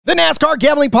The NASCAR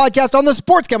Gambling Podcast on the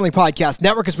Sports Gambling Podcast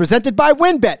Network is presented by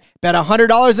WynnBET. Bet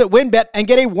 $100 at WynnBET and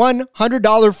get a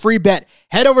 $100 free bet.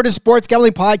 Head over to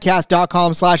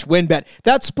sportsgamblingpodcast.com/WynnBET.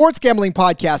 That's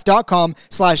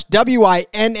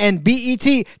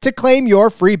sportsgamblingpodcast.com/WynnBET to claim your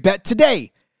free bet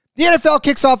today. The NFL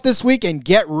kicks off this week, and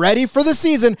get ready for the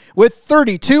season with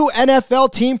 32 NFL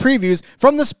team previews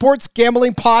from the Sports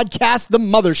Gambling Podcast, the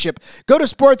mothership. Go to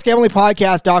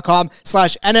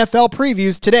sportsgamblingpodcast.com/NFL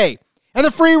previews today. And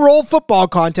the free roll football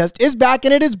contest is back,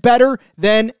 and it is better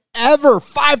than ever.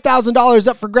 $5,000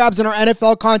 up for grabs in our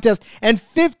NFL contest and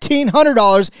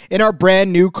 $1,500 in our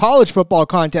brand new college football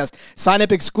contest. Sign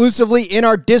up exclusively in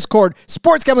our Discord,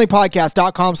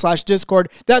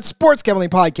 sportsgamblingpodcast.com/Discord. That's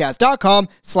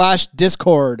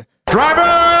sportsgamblingpodcast.com/Discord. Driver,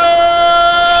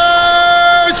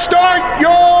 start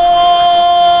your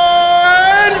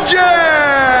engine!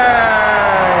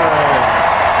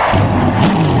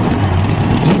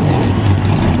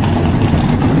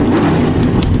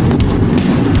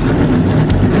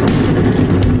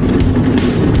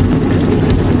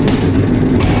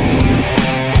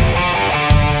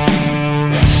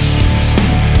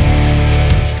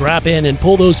 Strap in and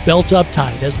pull those belts up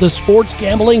tight as the Sports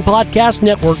Gambling Podcast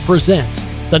Network presents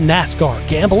the NASCAR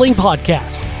Gambling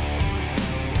Podcast.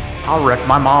 I'll wreck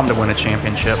my mom to win a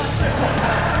championship.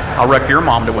 I'll wreck your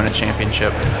mom to win a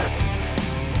championship.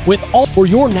 With all for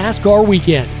your NASCAR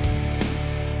weekend.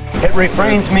 It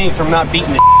refrains me from not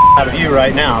beating the out of you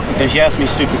right now because you ask me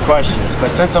stupid questions.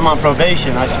 But since I'm on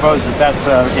probation, I suppose that's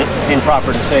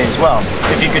improper to say as well.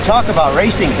 If you could talk about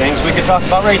racing things, we could talk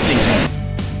about racing things.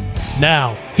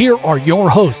 Now, here are your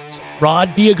hosts, Rod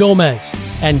Villagomez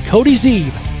and Cody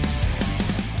Zeeb.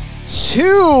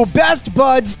 Two best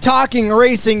buds talking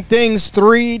racing things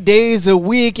 3 days a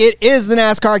week. It is the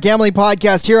NASCAR Gambling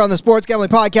Podcast here on the Sports Gambling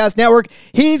Podcast Network.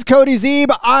 He's Cody Zeeb.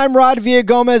 I'm Rod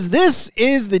Villagomez. This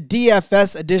is the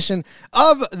DFS edition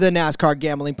of the NASCAR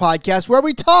Gambling Podcast, where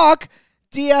we talk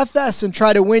DFS and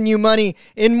try to win you money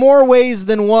in more ways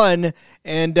than one.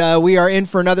 And we are in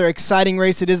for another exciting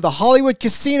race. It is the Hollywood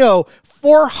Casino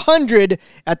 400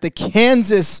 at the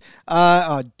Kansas.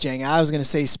 I was going to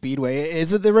say Speedway.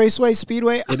 Is it the Raceway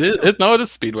Speedway? It is. No, it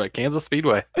is Speedway. Kansas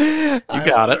Speedway. You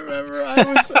got it.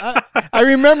 I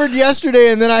remembered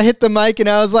yesterday, and then I hit the mic, and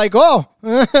I was like, oh,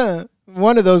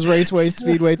 one of those Raceway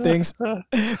Speedway things.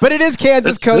 But it is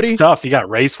Kansas, Cody. It's tough. You got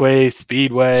Raceway,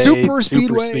 Speedway, Super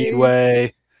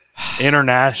Speedway,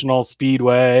 International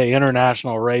Speedway,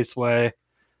 International Raceway.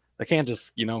 They can't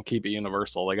just, keep it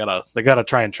universal. They gotta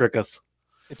try and trick us.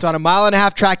 It's on a 1.5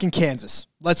 mile track in Kansas.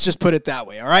 Let's just put it that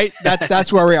way. All right.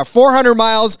 That's where we are. 400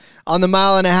 miles on the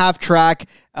 1.5 mile track.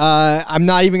 I'm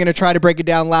not even going to try to break it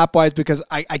down lap wise because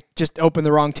I just open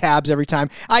the wrong tabs every time.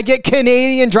 I get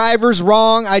Canadian drivers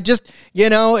wrong. I just,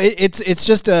 it's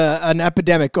just an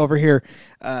epidemic over here.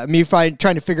 Me trying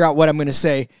to figure out what I'm going to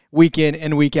say week in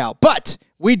and week out. But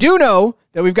we do know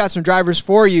that we've got some drivers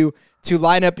for you to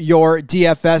line up your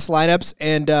DFS lineups.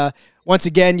 And once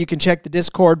again, you can check the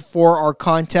Discord for our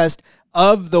contest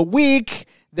of the week.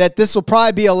 That this will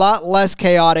probably be a lot less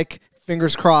chaotic,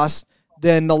 fingers crossed,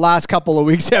 than the last couple of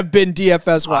weeks have been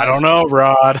DFS-wise. I don't know,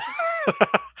 Rod.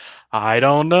 I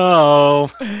don't know.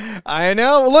 I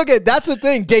know. Look, that's the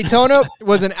thing. Daytona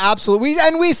was an absolute.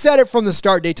 We said it from the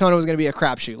start. Daytona was going to be a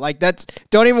crapshoot.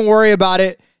 Don't even worry about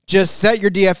it. Just set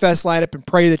your DFS lineup and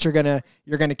pray that you're gonna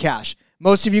cash.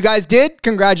 Most of you guys did.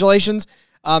 Congratulations.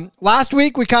 Last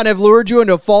week, we kind of lured you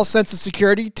into a false sense of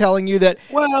security, telling you that...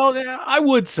 Well, I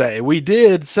would say, we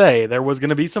did say there was going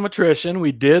to be some attrition.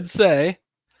 We did say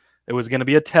it was going to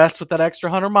be a test with that extra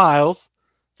 100 miles.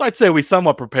 So I'd say we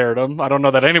somewhat prepared them. I don't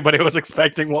know that anybody was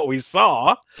expecting what we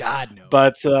saw. God, no.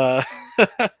 But...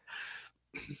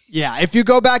 yeah, if you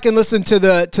go back and listen to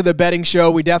the betting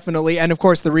show, we definitely... And, of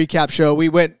course, the recap show, we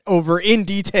went over in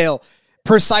detail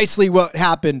precisely what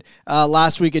happened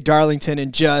last week at Darlington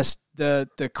and just... the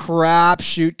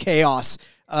crapshoot chaos.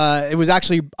 It was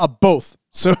actually both.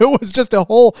 So it was just a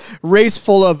whole race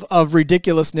full of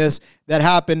ridiculousness that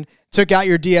happened. Took out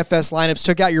your DFS lineups,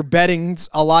 took out your bettings,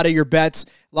 a lot of your bets,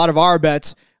 a lot of our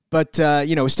bets. But,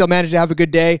 we still managed to have a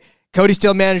good day. Cody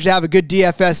still managed to have a good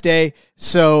DFS day.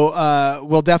 So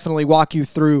we'll definitely walk you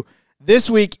through this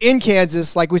week in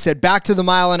Kansas. Like we said, back to the 1.5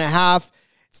 mile.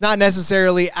 It's not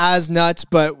necessarily as nuts,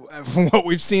 but from what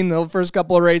we've seen the first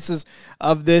couple of races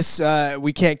of this,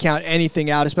 we can't count anything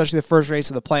out, especially the first race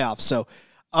of the playoffs. So,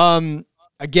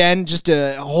 again, just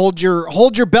to hold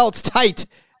your belts tight,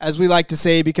 as we like to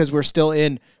say, because we're still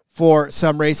in for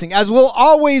some racing. As we'll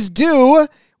always do,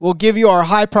 we'll give you our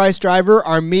high-price driver,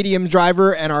 our medium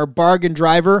driver, and our bargain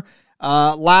driver.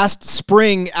 Last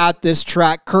spring at this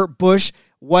track, Kurt Busch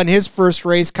won his first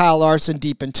race. Kyle Larson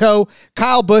deep in tow.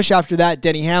 Kyle Busch after that.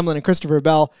 Denny Hamlin and Christopher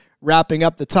Bell wrapping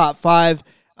up the top 5.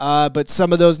 But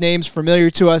some of those names familiar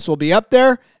to us will be up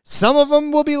there. Some of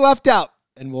them will be left out,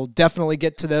 and we'll definitely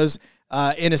get to those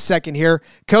in a second here.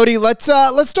 Cody, let's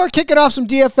start kicking off some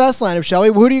DFS lineup, shall we?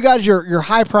 Who do you got as your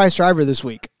high price driver this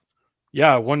week?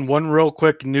 Yeah, one real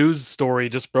quick news story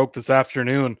just broke this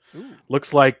afternoon. Ooh.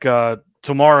 Looks like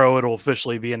tomorrow it'll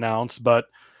officially be announced, but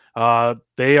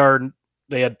they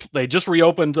just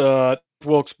reopened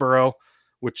Wilkesboro,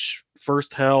 which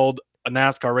first held a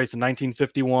NASCAR race in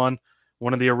 1951,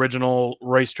 one of the original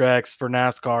racetracks for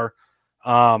NASCAR.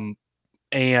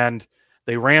 And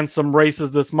they ran some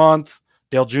races this month.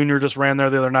 Dale Jr. just ran there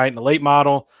the other night in the late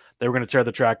model. They were going to tear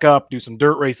the track up, do some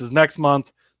dirt races next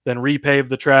month, then repave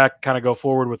the track, kind of go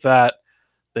forward with that.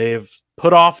 They've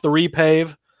put off the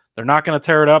repave. They're not going to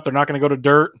tear it up. They're not going to go to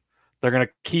dirt. They're going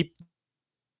to keep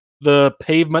the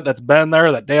pavement that's been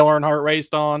there that Dale Earnhardt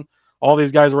raced on, all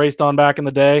these guys raced on back in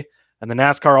the day, and the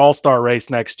NASCAR All-Star race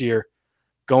next year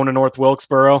going to North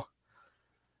Wilkesboro.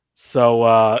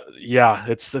 So, yeah,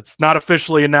 it's not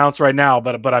officially announced right now,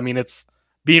 but I mean, it's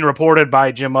being reported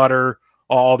by Jim Utter,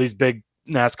 all these big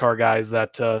NASCAR guys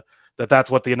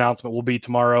that's what the announcement will be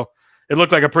tomorrow. It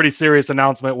looked like a pretty serious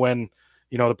announcement when,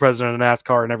 the president of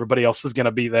NASCAR and everybody else is going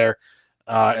to be there.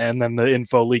 And then the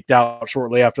info leaked out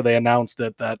shortly after they announced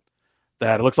it that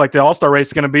it looks like the All-Star race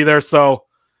is going to be there. So,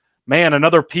 man,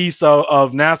 another piece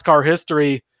of NASCAR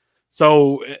history.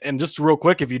 So, and just real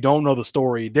quick, if you don't know the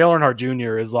story, Dale Earnhardt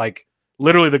Jr. is like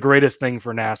literally the greatest thing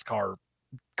for NASCAR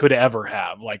could ever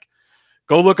have. Like,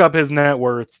 go look up his net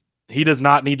worth. He does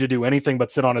not need to do anything but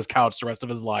sit on his couch the rest of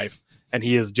his life, and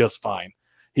he is just fine.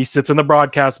 He sits in the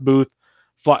broadcast booth.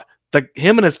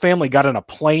 Him and his family got in a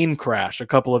plane crash a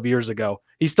couple of years ago.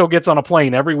 He still gets on a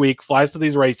plane every week, flies to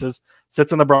these races,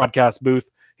 sits in the broadcast booth.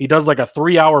 He does like a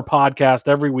 3-hour podcast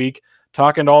every week,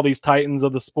 talking to all these titans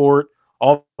of the sport,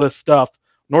 all this stuff.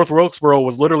 North Wilkesboro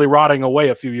was literally rotting away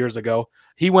a few years ago.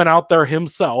 He went out there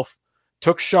himself,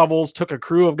 took shovels, took a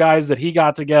crew of guys that he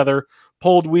got together,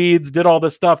 pulled weeds, did all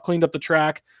this stuff, cleaned up the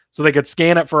track so they could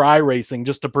scan it for iRacing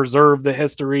just to preserve the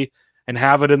history and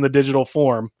have it in the digital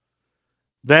form.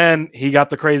 Then he got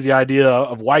the crazy idea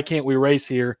of why can't we race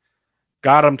here?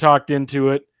 Got him talked into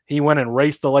it. He went and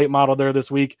raced the late model there this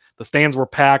week. The stands were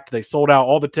packed. They sold out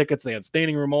all the tickets. They had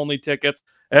standing room only tickets.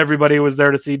 Everybody was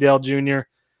there to see Dale Jr.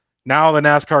 Now the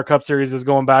NASCAR Cup Series is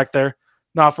going back there.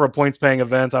 Not for a points-paying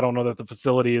event. I don't know that the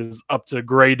facility is up to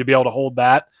grade to be able to hold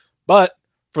that. But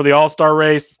for the All-Star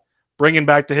race, bringing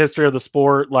back the history of the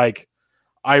sport, like,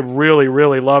 I really,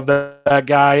 really love that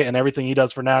guy and everything he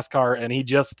does for NASCAR, and he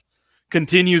just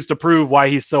continues to prove why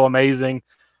he's so amazing.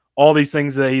 All these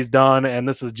things that he's done, and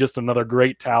this is just another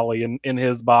great tally in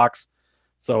his box.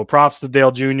 So props to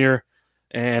Dale Jr.,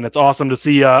 and it's awesome to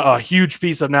see a huge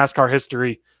piece of NASCAR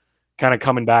history kind of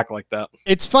coming back like that.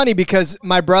 It's funny because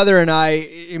my brother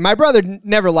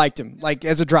never liked him, like,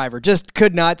 as a driver, just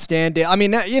could not stand it. I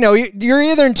mean, you're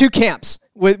either in two camps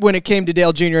when it came to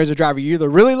Dale Jr. as a driver. You either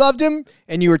really loved him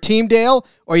and you were Team Dale,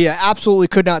 or you absolutely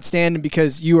could not stand him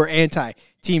because you were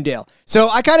anti-Team Dale. So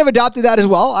I kind of adopted that as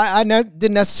well. I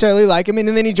didn't necessarily like him, and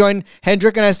then he joined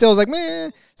Hendrick, and I still was like,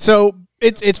 meh. So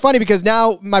it's funny because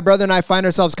now my brother and I find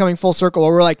ourselves coming full circle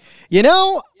where we're like,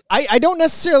 I don't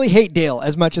necessarily hate Dale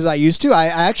as much as I used to. I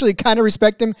actually kind of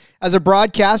respect him as a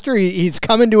broadcaster. He's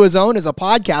come into his own as a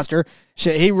podcaster.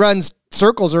 He runs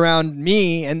circles around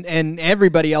me and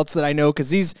everybody else that I know because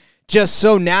he's just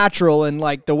so natural, and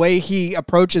like the way he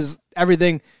approaches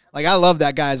everything. Like, I love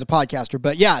that guy as a podcaster.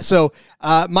 But yeah, so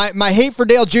my hate for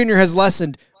Dale Jr. has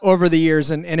lessened over the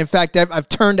years, and in fact, I've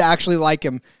turned to actually like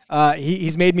him.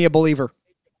 He's made me a believer.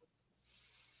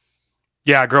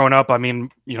 Yeah, growing up, I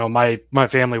mean, my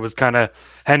family was kind of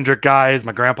Hendrick guys.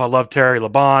 My grandpa loved Terry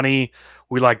Labonte.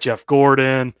 We liked Jeff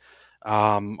Gordon.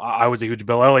 I was a huge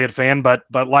Bill Elliott fan, but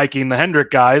liking the Hendrick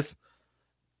guys,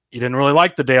 you didn't really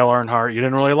like the Dale Earnhardt. You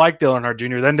didn't really like Dale Earnhardt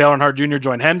Jr. Then Dale Earnhardt Jr.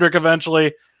 joined Hendrick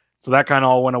eventually, so that kind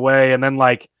of all went away. And then,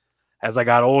 like, as I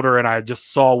got older and I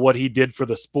just saw what he did for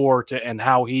the sport and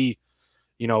how he,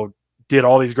 did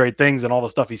all these great things and all the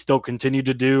stuff he still continued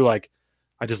to do, like,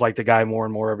 I just like the guy more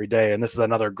and more every day. And this is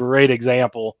another great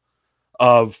example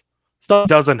of stuff he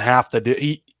doesn't have to do.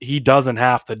 He doesn't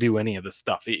have to do any of this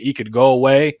stuff. He could go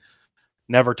away,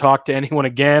 never talk to anyone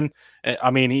again.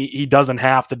 I mean, he doesn't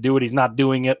have to do it. He's not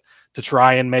doing it to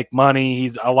try and make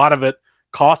money. A lot of it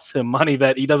costs him money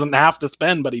that he doesn't have to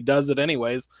spend, but he does it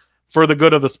anyways for the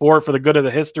good of the sport, for the good of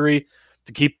the history,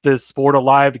 to keep this sport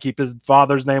alive, to keep his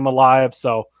father's name alive.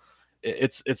 So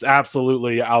it's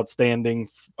absolutely outstanding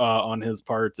on his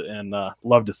part, and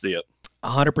love to see it.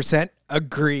 100%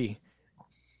 agree.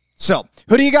 So,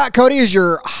 who do you got, Cody, as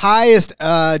your highest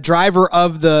driver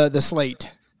of the slate?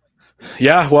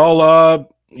 Yeah, well,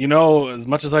 as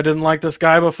much as I didn't like this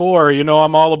guy before,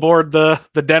 I'm all aboard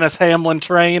the Dennis Hamlin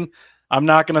train. I'm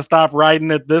not going to stop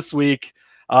riding it this week.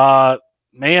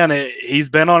 He's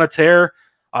been on a tear.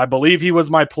 I believe he was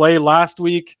my play last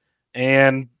week,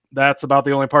 and that's about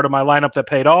the only part of my lineup that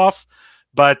paid off.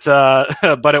 But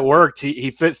it worked.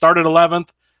 He started 11th,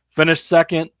 finished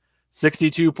second,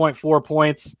 62.4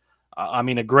 points.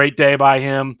 A great day by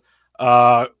him.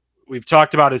 We've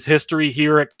talked about his history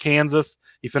here at Kansas.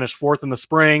 He finished 4th in the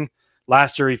spring.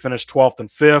 Last year, he finished 12th and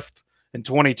 5th. In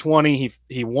 2020,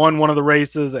 he won one of the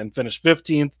races and finished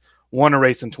 15th, won a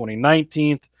race in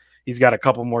 2019. He's got a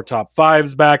couple more top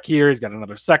fives back here. He's got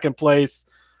another second place,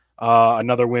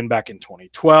 another win back in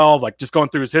 2012. Like, just going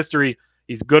through his history,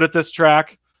 he's good at this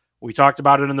track. We talked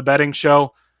about it in the betting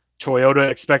show. Toyota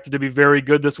expected to be very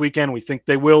good this weekend. We think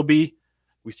they will be.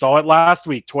 We saw it last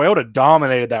week. Toyota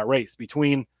dominated that race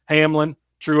between Hamlin,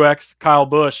 Truex, Kyle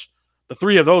Busch. The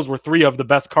three of those were three of the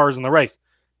best cars in the race.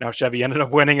 Now, Chevy ended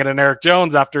up winning it in Eric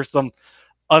Jones after some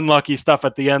unlucky stuff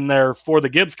at the end there for the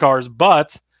Gibbs cars,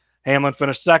 but Hamlin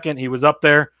finished second. He was up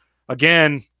there.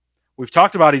 Again, we've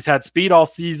talked about he's had speed all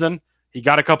season. He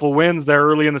got a couple wins there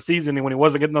early in the season when he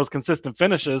wasn't getting those consistent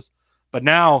finishes, but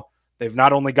now they've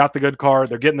not only got the good car,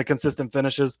 they're getting the consistent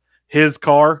finishes. His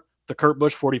car, the Kurt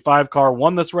Busch 45 car,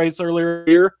 won this race earlier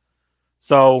here.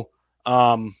 So,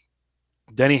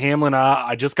 Denny Hamlin,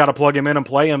 I just got to plug him in and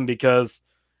play him because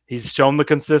he's shown the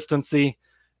consistency.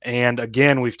 And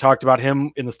again, we've talked about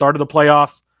him in the start of the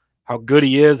playoffs, how good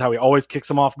he is, how he always kicks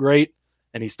them off great.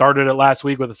 And he started it last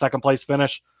week with a second place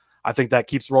finish. I think that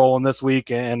keeps rolling this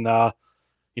week. And, the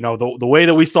way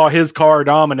that we saw his car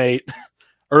dominate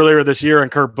earlier this year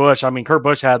and Kurt Busch, Kurt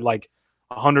Busch had like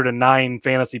 109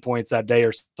 fantasy points that day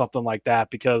or something like that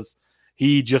because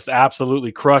he just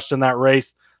absolutely crushed in that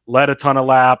race, led a ton of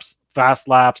laps, fast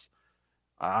laps.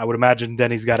 I would imagine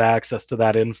Denny's got access to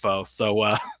that info.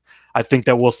 So I think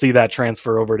that we'll see that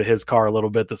transfer over to his car a little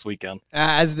bit this weekend.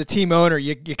 As the team owner,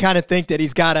 you kind of think that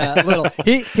he's got a little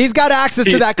he's got access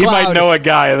to that cloud. He might know a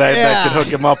guy that could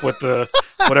hook him up with the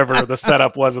whatever the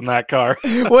setup was in that car.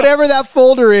 Whatever that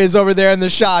folder is over there in the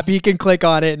shop, he can click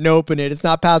on it and open it. It's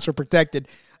not password protected.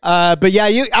 But yeah,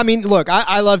 look,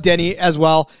 I love Denny as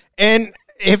well. And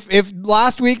if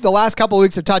last week, the last couple of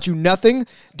weeks have taught you nothing,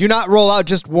 do not roll out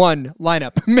just one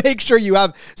lineup. Make sure you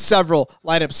have several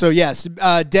lineups. So yes,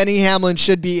 Denny Hamlin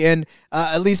should be in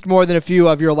at least more than a few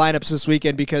of your lineups this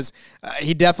weekend because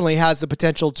he definitely has the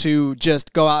potential to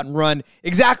just go out and run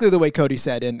exactly the way Cody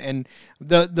said. And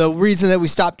the reason that we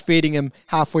stopped fading him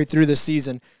halfway through the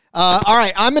season. All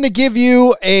right, I'm going to give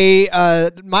you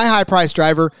my high price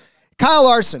driver, Kyle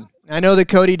Larson. I know that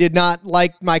Cody did not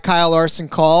like my Kyle Larson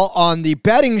call on the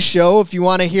betting show. If you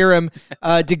want to hear him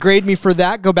degrade me for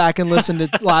that, go back and listen to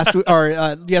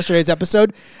yesterday's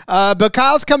episode. But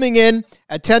Kyle's coming in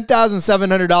at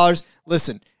 $10,700.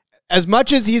 Listen, as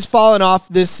much as he's fallen off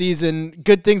this season,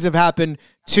 good things have happened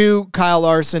to Kyle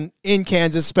Larson in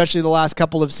Kansas, especially the last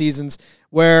couple of seasons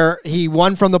where he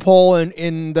won from the pole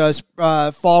in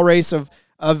the fall race of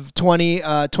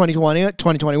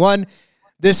 2021.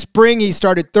 This spring, he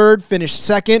started third, finished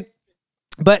second.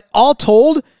 But all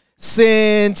told,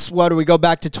 since, we go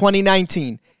back to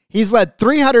 2019, he's led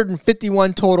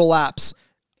 351 total laps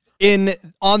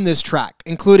on this track,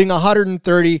 including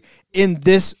 130 in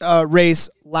this race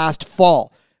last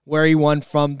fall, where he won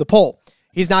from the pole.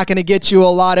 He's not going to get you a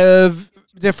lot of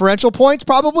differential points,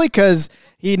 probably, because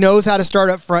he knows how to start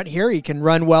up front here. He can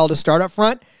run well to start up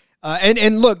front.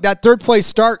 And look, that third place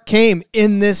start came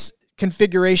in this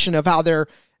configuration of how they're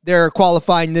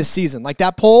qualifying this season. Like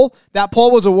that pole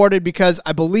was awarded because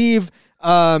I believe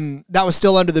that was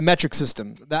still under the metric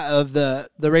system of the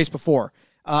race before.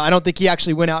 I don't think he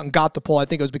actually went out and got the pole. I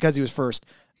think it was because he was first.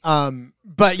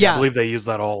 But yeah, I believe they used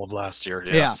that all of last year.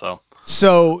 Yeah.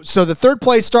 So the third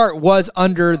place start was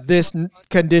under this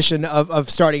condition of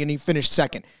starting, and he finished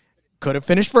second. Could have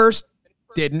finished first.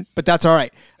 Didn't, but that's all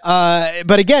right.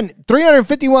 But again,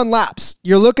 351 laps.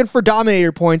 You're looking for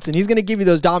dominator points, and he's going to give you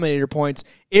those dominator points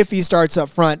if he starts up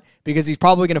front because he's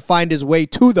probably going to find his way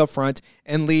to the front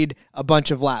and lead a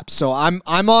bunch of laps. So I'm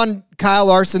on Kyle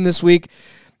Larson this week.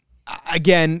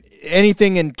 Again,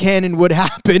 anything can would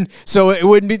happen, so it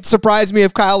wouldn't surprise me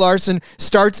if Kyle Larson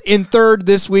starts in third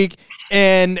this week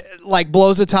and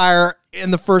blows a tire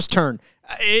in the first turn.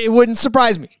 It wouldn't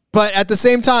surprise me. But at the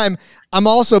same time, I'm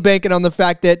also banking on the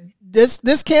fact that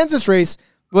this Kansas race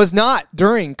was not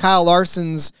during Kyle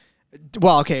Larson's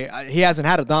Well, okay, he hasn't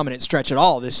had a dominant stretch at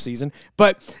all this season,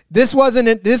 but this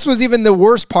was even the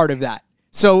worst part of that.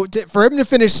 So for him to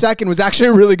finish second was actually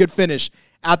a really good finish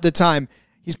at the time.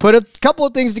 He's put a couple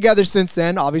of things together since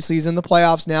then. Obviously, he's in the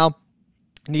playoffs now.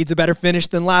 Needs a better finish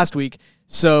than last week.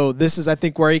 So this is, I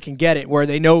think, where he can get it, where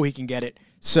they know he can get it.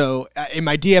 So in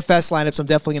my DFS lineups, I'm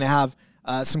definitely going to have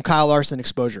some Kyle Larson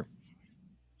exposure.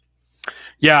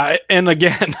 Yeah, and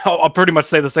again, I'll pretty much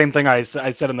say the same thing I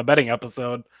said in the betting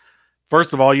episode.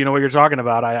 First of all, you know what you're talking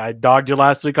about. I dogged you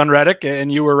last week on Reddick,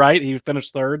 and you were right. He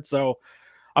finished third. So,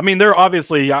 I mean, there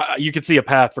obviously, you could see a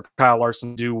path for Kyle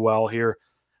Larson to do well here.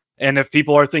 And if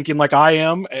people are thinking like I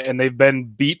am, and they've been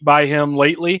beat by him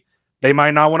lately, they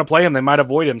might not want to play him. They might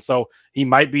avoid him. So he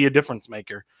might be a difference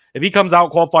maker. If he comes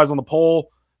out, qualifies on the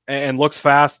pole, and looks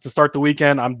fast to start the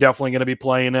weekend, I'm definitely going to be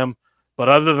playing him. But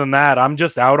other than that, I'm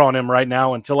just out on him right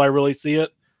now until I really see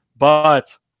it.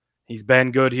 But he's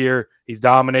been good here. He's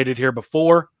dominated here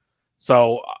before.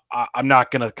 So I'm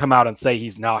not going to come out and say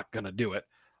he's not going to do it.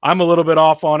 I'm a little bit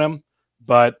off on him,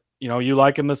 but you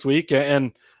like him this week.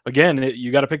 And again,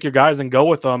 you got to pick your guys and go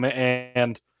with them.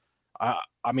 And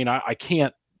I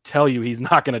can't tell you he's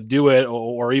not going to do it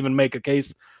or even make a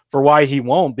case for why he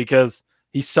won't, because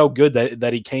he's so good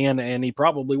that he can, and he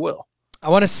probably will. I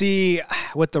want to see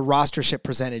what the rostership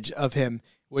percentage of him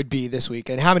would be this week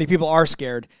and how many people are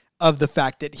scared of the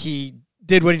fact that he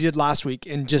did what he did last week,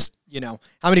 and just,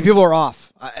 how many people are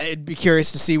off. I'd be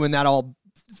curious to see when that all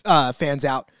fans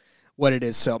out what it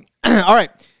is. So, all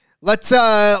right, let's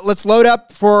load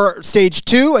up for stage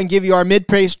 2 and give you our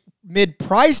mid-priced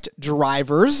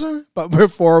drivers. But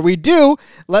before we do,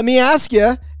 let me ask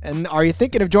you, and are you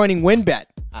thinking of joining WynnBET?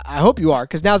 I hope you are,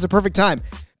 because now's the perfect time.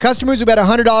 Customers who bet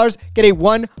 $100 get a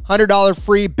 $100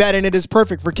 free bet, and it is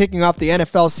perfect for kicking off the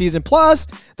NFL season. Plus,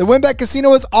 the WynnBET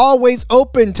Casino is always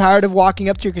open. Tired of walking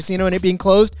up to your casino and it being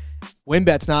closed?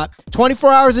 WynnBET's not.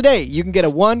 24 hours a day, you can get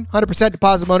a 100%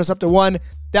 deposit bonus up to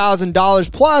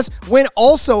 $1,000. Plus, Wynn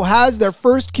also has their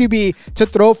first QB to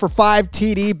throw for 5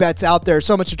 TD bets out there.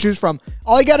 So much to choose from.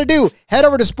 All you got to do, head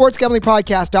over to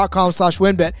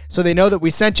sportsgamblingpodcast.com/WynnBET so they know that we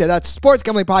sent you. That's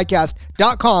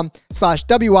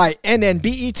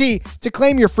sportsgamblingpodcast.com/WYNNBET to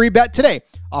claim your free bet today.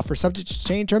 Offer subject to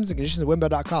change, terms and conditions at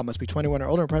WynnBET.com. Must be 21 or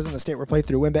older and present in the state where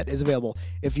playthrough WynnBET is available.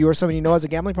 If you or someone you know has a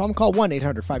gambling problem, call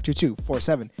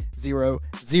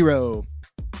 1-800-522-4700.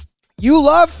 You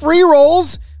love free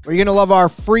rolls? Well, you're going to love our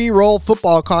free roll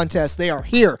football contest. They are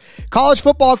here. College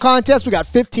football contest, we got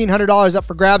 $1,500 up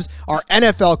for grabs. Our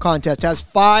NFL contest has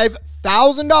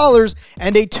 $5,000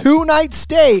 and a 2-night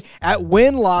stay at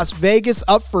Wynn Las Vegas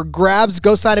up for grabs.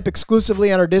 Go sign up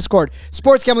exclusively on our Discord,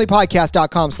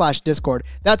 sportsgamblingpodcast.com/Discord.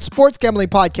 That's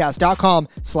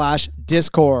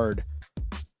sportsgamblingpodcast.com/Discord.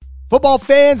 Football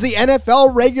fans, the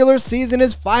NFL regular season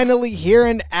is finally here,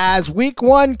 and as week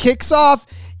 1 kicks off,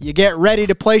 you get ready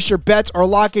to place your bets or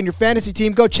lock in your fantasy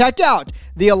team. Go check out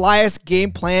the Elias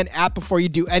Game Plan app before you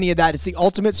do any of that. It's the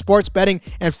ultimate sports betting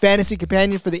and fantasy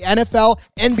companion for the NFL,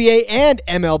 NBA, and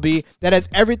MLB that has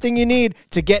everything you need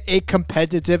to get a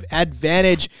competitive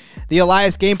advantage. The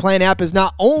Elias Game Plan app is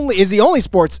the only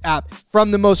sports app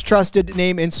from the most trusted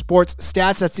name in sports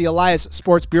stats. That's the Elias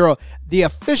Sports Bureau, the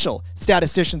official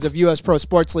statisticians of U.S. pro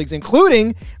sports leagues,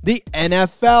 including the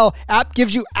NFL. App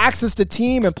gives you access to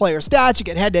team and player stats. You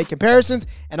get head-to-head comparisons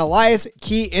and Elias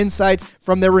key insights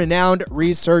from their renowned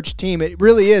research team. It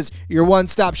really is your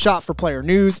one-stop shop for player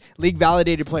news,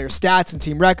 league-validated player stats, and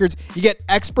team records. You get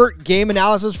expert game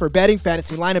analysis for betting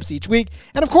fantasy lineups each week,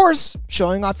 and of course,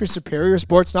 showing off your superior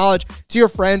sports knowledge to your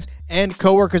friends and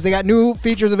coworkers. They got new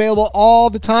features available all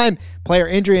the time. Player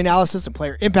injury analysis and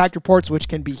player impact reports, which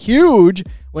can be huge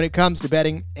when it comes to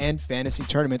betting and fantasy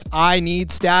tournaments. I need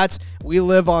stats. We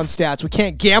live on stats. We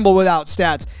can't gamble without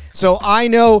stats. So I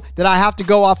know that I have to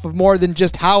go off of more than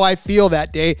just how I feel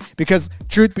that day, because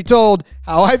truth be told,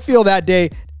 how I feel that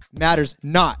day matters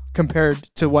not compared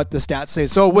to what the stats say.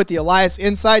 So with the Elias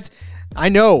Insights, I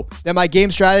know that my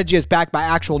game strategy is backed by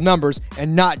actual numbers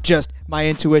and not just my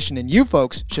intuition, and you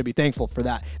folks should be thankful for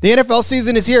that. The NFL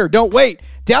season is here. Don't wait.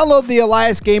 Download the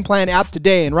Elias Game Plan app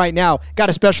today, and right now, got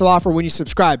a special offer when you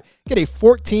subscribe. Get a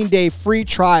 14-day free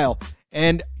trial,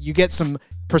 and you get some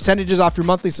percentages off your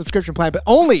monthly subscription plan, but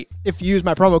only if you use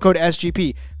my promo code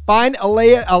SGP. Find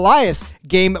Elias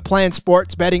Game Plan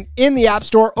Sports Betting in the App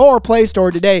Store or Play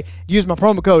Store today. Use my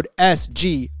promo code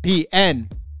SGPN.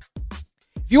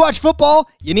 If If you watch football,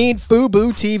 you need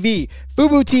Fubo TV.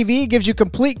 Fubo TV gives you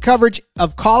complete coverage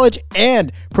of college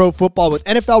and pro football with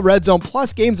NFL Red Zone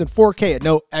plus games in 4K at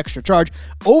no extra charge.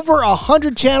 Over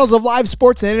 100 channels of live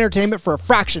sports and entertainment for a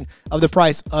fraction of the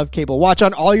price of cable. Watch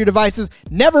on all your devices.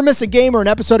 Never miss a game or an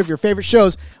episode of your favorite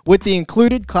shows with the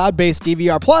included cloud-based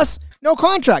DVR. Plus, no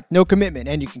contract, no commitment,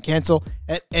 and you can cancel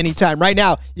at any time. Right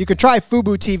now, you can try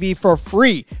Fubo TV for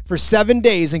free for 7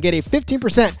 days and get a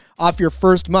 15% off your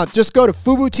first month. Just go to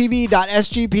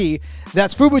FuboTV.sgp.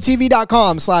 That's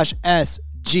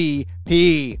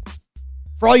FuboTV.com/SGP.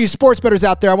 For all you sports bettors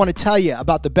out there, I want to tell you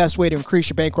about the best way to increase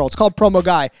your bankroll. It's called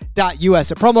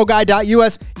PromoGuy.us. At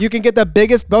PromoGuy.us, you can get the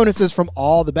biggest bonuses from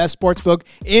all the best sportsbook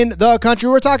in the country.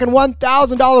 We're talking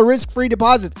 $1,000 risk-free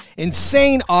deposits,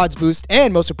 insane odds boost,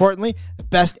 and most importantly, the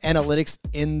best analytics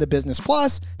in the business.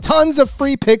 Plus, tons of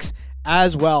free picks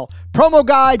as well.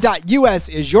 PromoGuy.us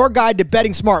is your guide to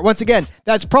betting smart. Once again,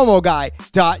 that's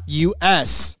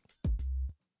PromoGuy.us.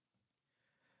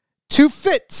 To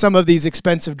fit some of these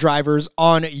expensive drivers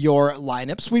on your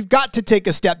lineups, we've got to take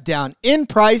a step down in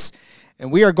price,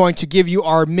 and we are going to give you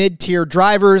our mid-tier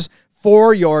drivers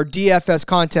for your DFS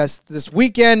contest this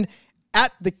weekend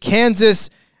at the Kansas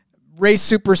Race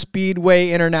Super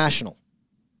Speedway International.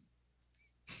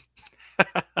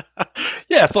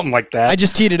 Yeah, something like that. I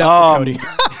just teed it up for Cody.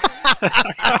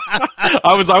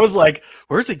 I was like,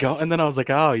 where's he going? And then I was like,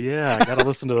 oh yeah, I got to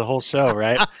listen to the whole show,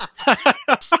 right?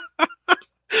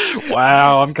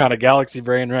 Wow, I'm kind of galaxy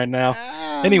brain right now.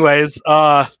 Anyways,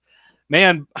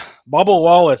 man, Bubba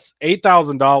Wallace,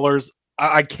 $8,000.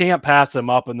 I can't pass him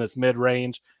up in this mid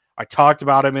range. I talked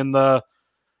about him in the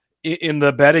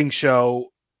betting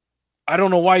show. I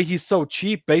don't know why he's so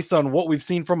cheap based on what we've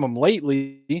seen from him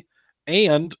lately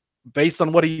and based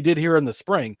on what he did here in the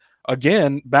spring.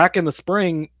 Again, back in the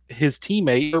spring, his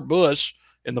teammate Busch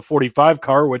in the 45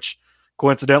 car, which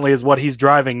coincidentally is what he's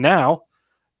driving now,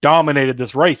 dominated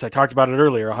this race. I talked about it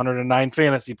earlier. 109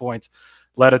 fantasy points,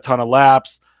 led a ton of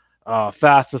laps,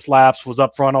 fastest laps, was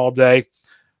up front all day.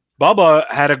 Bubba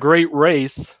had a great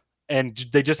race, and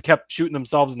they just kept shooting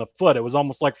themselves in the foot. It was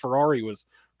almost like Ferrari was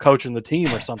coaching the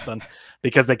team or something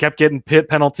because they kept getting pit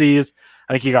penalties.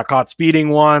 I think he got caught speeding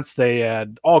once. They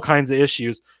had all kinds of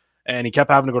issues, and he kept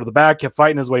having to go to the back, kept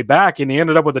fighting his way back, and he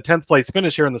ended up with a 10th place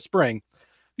finish here in the spring.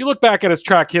 If you look back at his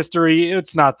track history,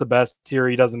 it's not the best here.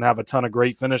 He doesn't have a ton of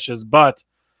great finishes, but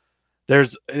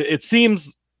it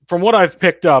seems from what I've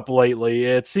picked up lately,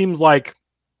 it seems like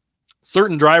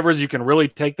certain drivers, you can really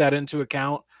take that into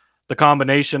account, the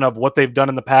combination of what they've done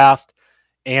in the past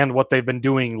and what they've been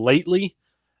doing lately.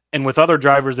 And with other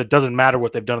drivers, it doesn't matter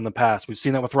what they've done in the past. We've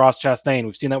seen that with Ross Chastain.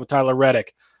 We've seen that with Tyler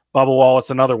Reddick. Bubba Wallace,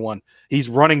 another one. He's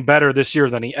running better this year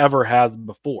than he ever has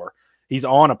before. He's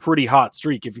on a pretty hot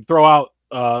streak. If you throw out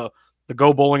the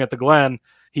Go Bowling at the Glen,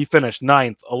 he finished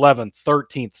 9th, 11th,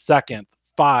 13th, 2nd,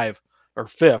 5th,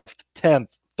 10th,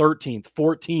 13th,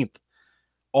 14th,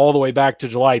 all the way back to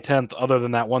July 10th, other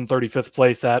than that 135th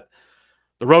place at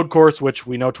the road course, which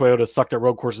we know Toyota sucked at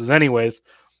road courses anyways.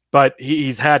 But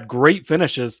he's had great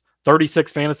finishes,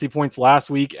 36 fantasy points last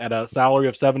week at a salary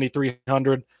of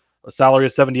 $7,300, a salary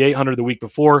of $7,800 the week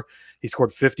before. He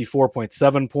scored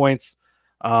 54.7 points.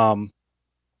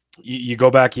 You go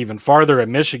back even farther at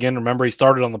Michigan. Remember, he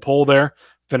started on the pole there,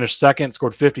 finished second,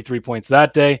 scored 53 points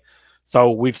that day.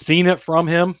 So we've seen it from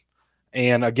him.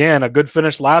 And again, a good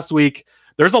finish last week.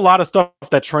 There's a lot of stuff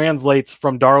that translates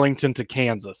from Darlington to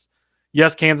Kansas.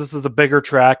 Yes, Kansas is a bigger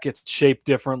track. It's shaped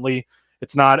differently.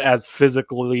 It's not as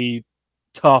physically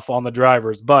tough on the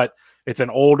drivers, but it's an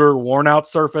older, worn-out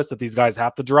surface that these guys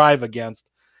have to drive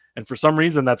against. And for some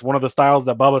reason, that's one of the styles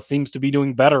that Bubba seems to be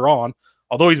doing better on,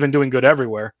 although he's been doing good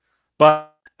everywhere.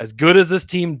 But as good as this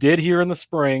team did here in the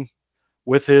spring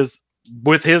with his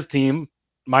team,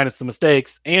 minus the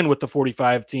mistakes, and with the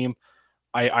 45 team,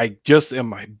 I just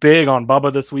am big on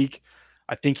Bubba this week.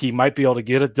 I think he might be able to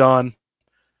get it done.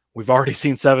 We've already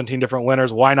seen 17 different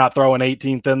winners. Why not throw an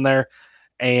 18th in there?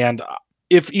 And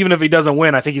even if he doesn't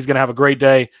win, I think he's going to have a great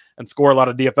day and score a lot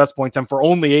of DFS points. And for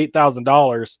only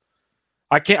 $8,000,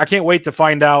 I can't wait to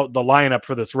find out the lineup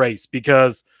for this race,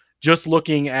 because just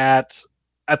looking at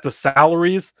the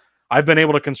salaries, I've been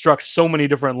able to construct so many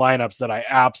different lineups that I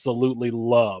absolutely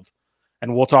love.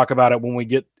 And we'll talk about it when we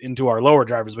get into our lower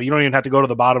drivers, but you don't even have to go to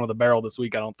the bottom of the barrel this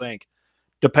week, I don't think,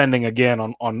 depending again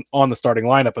on the starting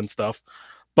lineup and stuff.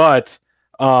 But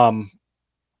I'm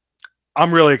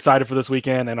really excited for this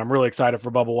weekend, and I'm really excited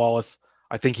for Bubba Wallace.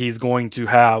 I think he's going to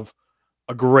have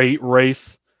a great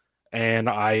race, and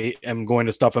I am going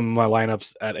to stuff him in my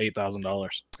lineups at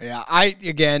 $8,000. Yeah,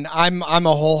 I'm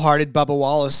a wholehearted Bubba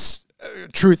Wallace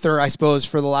truther, I suppose,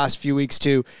 for the last few weeks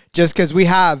too, just because we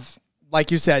have,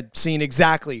 like you said, seen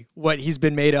exactly what he's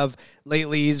been made of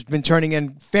lately. He's been turning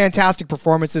in fantastic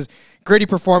performances, gritty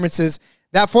performances.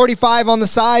 That 45 on the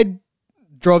side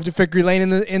drove to victory lane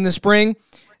in the spring.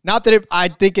 Not that I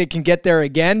think it can get there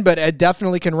again, but it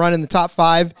definitely can run in the top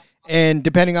 5. And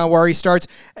depending on where he starts,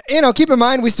 keep in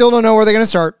mind, we still don't know where they're going to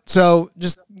start. So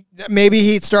just maybe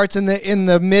he starts in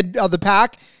the mid of the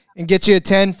pack and gets you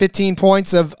 10, 15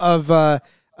 points of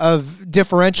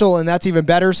differential, and that's even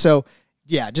better. So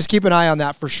yeah, just keep an eye on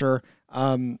that for sure.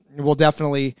 We'll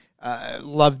definitely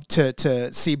love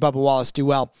to see Bubba Wallace do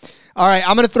well. All right,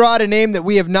 I'm going to throw out a name that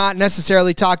we have not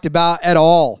necessarily talked about at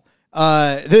all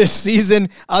this season,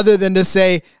 other than to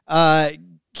say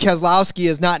Keselowski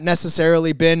has not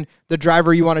necessarily been the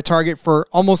driver you want to target for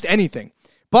almost anything.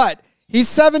 But he's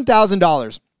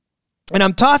 $7,000, and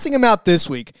I'm tossing him out this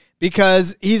week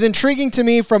because he's intriguing to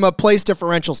me from a place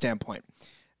differential standpoint.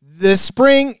 This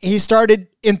spring, he started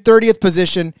in 30th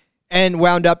position and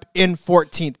wound up in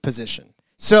 14th position.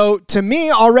 So to me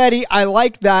already, I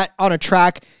like that on a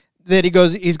track that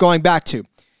he's going back to.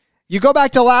 You go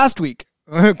back to last week.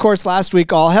 Of course, last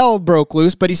week all hell broke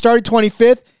loose, but he started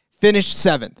 25th, finished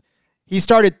 7th. He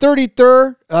started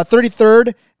 33rd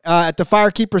at the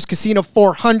Firekeepers Casino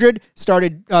 400,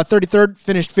 started 33rd,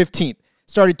 finished 15th.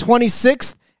 Started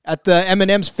 26th at the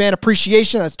M&M's Fan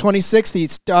Appreciation, that's 26th.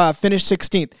 He's finished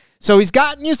 16th. So he's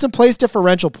gotten you some place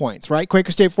differential points, right?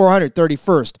 Quaker State 400,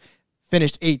 31st,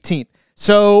 finished 18th.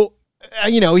 So,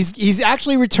 he's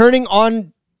actually returning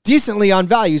on decently on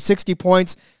value, 60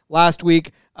 points last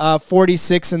week,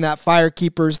 46 in that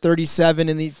Firekeepers, 37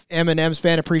 in the M&M's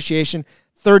Fan Appreciation,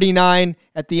 39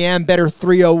 at the Am Better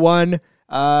 301,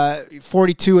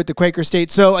 42 at the Quaker State.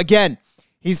 So again,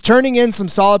 he's turning in some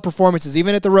solid performances,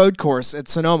 even at the road course at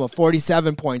Sonoma,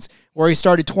 47 points, where he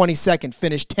started 22nd,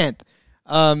 finished 10th.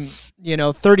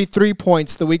 33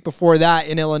 points the week before that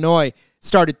in Illinois,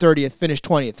 started 30th, finished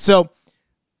 20th. So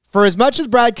for as much as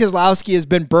Brad Keselowski has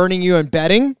been burning you in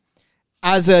betting,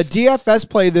 as a DFS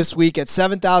play this week at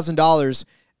 $7,000,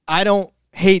 I don't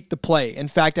hate the play. In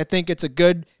fact, I think it's a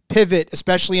good pivot,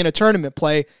 especially in a tournament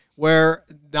play where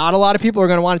not a lot of people are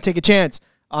going to want to take a chance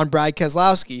on Brad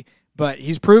Keselowski, but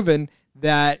he's proven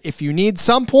that if you need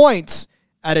some points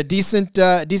at a decent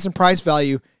price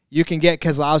value, you can get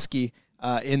Keselowski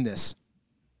in this.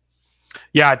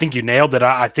 Yeah, I think you nailed it.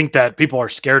 I think that people are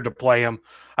scared to play him.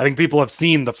 I think people have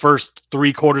seen the first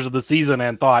 3 quarters of the season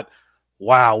and thought,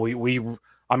 wow,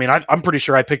 I'm pretty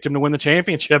sure I picked him to win the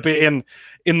championship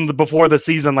before the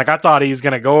season. Like, I thought he's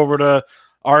going to go over to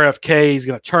RFK. He's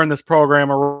going to turn this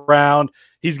program around.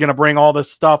 He's going to bring all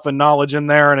this stuff and knowledge in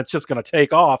there, and it's just going to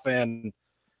take off. And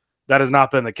that has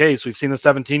not been the case. We've seen the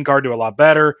 17 car do a lot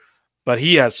better, but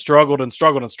he has struggled and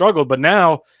struggled and struggled. But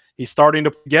now he's starting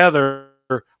to put together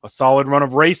a solid run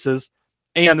of races.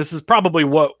 And this is probably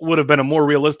what would have been a more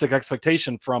realistic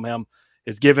expectation from him,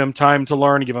 is give him time to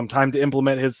learn, give him time to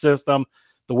implement his system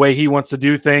the way he wants to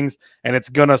do things. And it's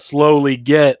going to slowly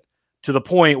get to the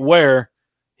point where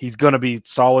he's going to be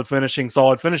solid finishing.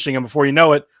 And before you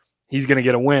know it, he's going to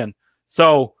get a win.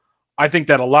 So I think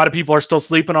that a lot of people are still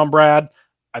sleeping on Brad.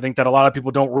 I think that a lot of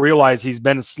people don't realize he's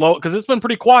been slow because it's been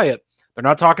pretty quiet. They're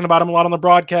not talking about him a lot on the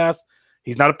broadcast.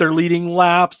 He's not up there leading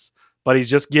laps, but he's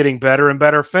just getting better and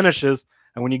better finishes.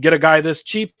 And when you get a guy this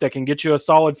cheap that can get you a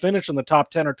solid finish in the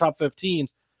top 10 or top 15,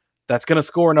 that's going to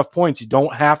score enough points. They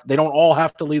don't all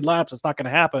have to lead laps. It's not going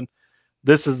to happen.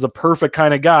 This is the perfect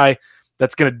kind of guy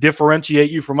that's going to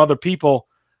differentiate you from other people,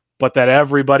 but that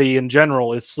everybody in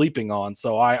general is sleeping on.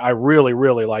 So I really,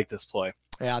 really like this play.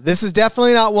 Yeah, this is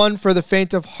definitely not one for the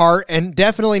faint of heart, and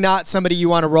definitely not somebody you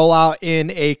want to roll out in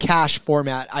a cash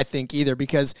format, I think, either,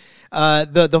 because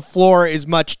the floor is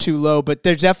much too low, but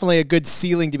there's definitely a good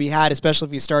ceiling to be had, especially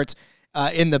if he starts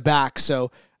in the back.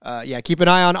 So, keep an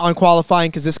eye on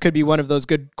qualifying, because this could be one of those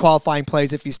good qualifying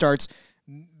plays if he starts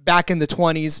back in the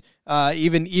 20s,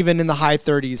 even in the high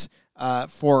 30s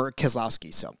for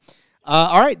Keselowski. So,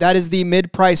 all right, that is the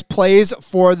mid-price plays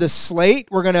for the slate.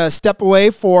 We're going to step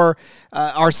away for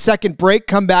our second break,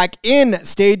 come back in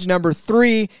stage number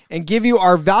 3, and give you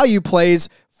our value plays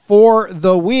for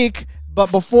the week.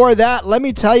 But before that, let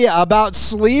me tell you about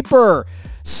Sleeper.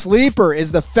 Sleeper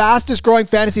is the fastest growing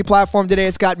fantasy platform today.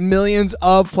 It's got millions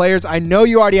of players. I know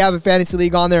you already have a fantasy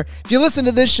league on there. If you listen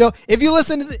to this show, if you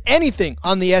listen to anything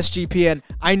on the SGPN,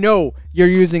 I know you're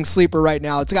using Sleeper right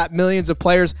now. It's got millions of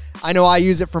players. I know I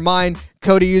use it for mine.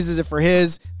 Cody uses it for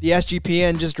his. The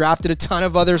SGPN just drafted a ton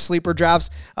of other Sleeper drafts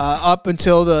up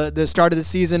until the start of the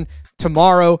season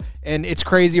tomorrow, and it's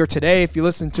crazy, or today if you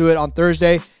listen to it on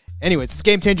Thursday. Anyways, it's a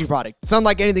game-changing product. It's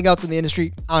unlike anything else in the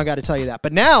industry. I don't got to tell you that.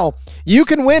 But now you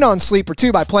can win on Sleeper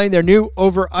too by playing their new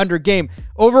over-under game.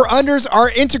 Over-unders are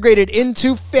integrated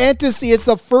into fantasy. It's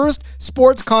the first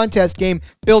sports contest game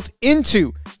built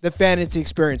into the fantasy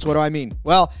experience. What do I mean?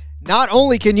 Well, not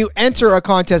only can you enter a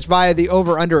contest via the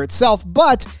over-under itself,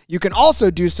 but you can also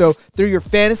do so through your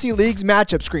fantasy league's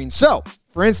matchup screen. So,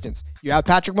 for instance, you have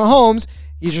Patrick Mahomes.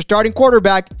 He's your starting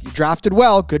quarterback. You drafted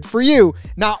well. Good for you.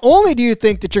 Not only do you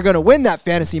think that you're going to win that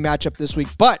fantasy matchup this week,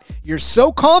 but you're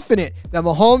so confident that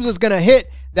Mahomes is going to hit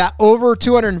that over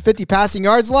 250 passing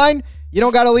yards line, you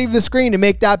don't got to leave the screen to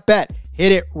make that bet.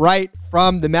 Hit it right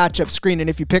from the matchup screen. And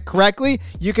if you pick correctly,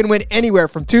 you can win anywhere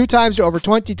from 2 times to over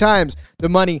 20 times the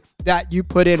money that you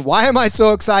put in. Why am I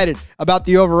so excited about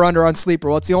the over-under on Sleeper?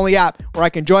 Well, it's the only app where I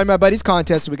can join my buddies'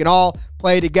 contest so we can all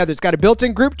play together. It's got a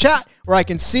built-in group chat where I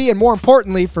can see, and more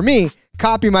importantly for me,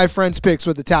 copy my friends' picks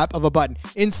with the tap of a button.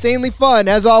 Insanely fun,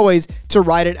 as always, to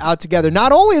write it out together.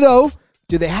 Not only, though,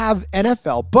 do they have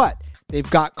NFL, but they've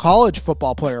got college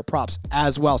football player props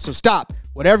as well. So stop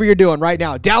whatever you're doing right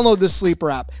now. Download the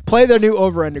Sleeper app. Play their new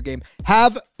over-under game.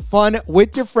 Have fun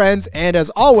with your friends. And as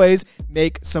always,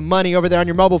 make some money over there on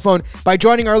your mobile phone by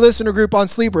joining our listener group on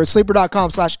Sleeper.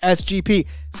 Sleeper.com/SGP.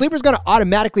 Sleeper's going to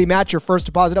automatically match your first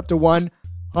deposit up to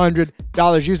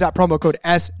 $100. Use that promo code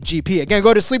SGP. Again,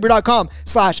 go to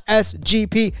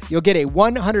sleeper.com/SGP. You'll get a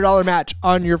 $100 match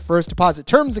on your first deposit.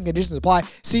 Terms and conditions apply.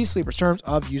 See Sleeper's terms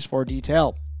of use for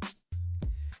detail.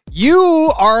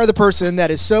 You are the person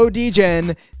that is so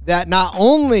degen that not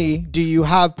only do you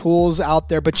have pools out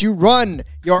there, but you run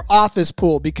your office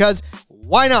pool because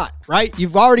why not, right?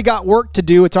 You've already got work to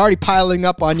do. It's already piling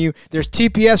up on you. There's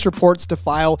TPS reports to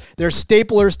file. There's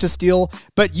staplers to steal,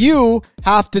 but you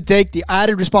have to take the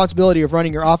added responsibility of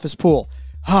running your office pool.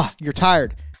 You're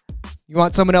tired. You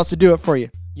want someone else to do it for you.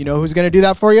 You know who's going to do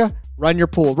that for you? Run Your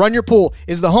Pool. Run Your Pool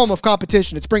is the home of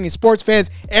competition. It's bringing sports fans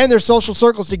and their social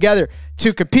circles together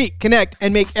to compete, connect,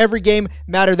 and make every game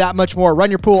matter that much more.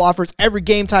 Run Your Pool offers every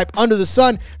game type under the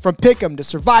sun, from Pick'em to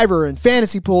Survivor and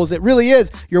fantasy pools. It really is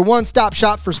your one-stop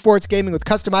shop for sports gaming with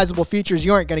customizable features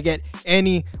you aren't going to get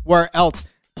anywhere else.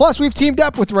 Plus, we've teamed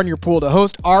up with Run Your Pool to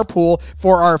host our pool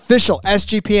for our official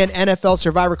SGPN NFL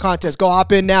Survivor contest. Go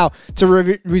hop in now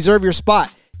to reserve your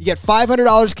spot. You get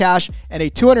 $500 cash and a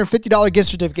 $250 gift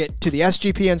certificate to the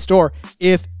SGPN store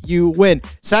if you win.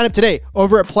 Sign up today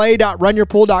over at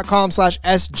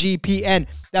play.runyourpool.com/SGPN.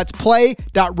 That's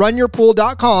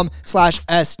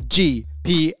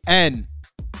play.runyourpool.com/SGPN.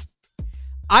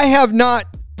 I have not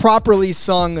properly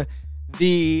sung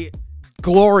the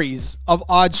glories of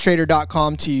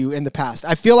oddstrader.com to you in the past.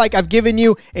 I feel like I've given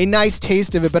you a nice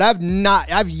taste of it, but I've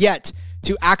yet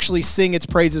to actually sing its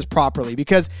praises properly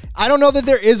because I don't know that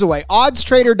there is a way.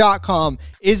 Oddstrader.com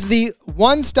is the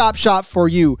one-stop shop for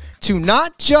you to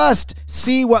not just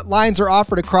see what lines are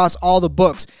offered across all the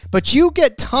books, but you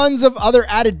get tons of other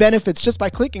added benefits just by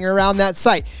clicking around that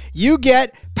site. You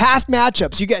get past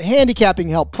matchups, you get handicapping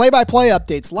help, play-by-play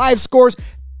updates, live scores,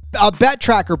 a bet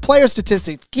tracker, player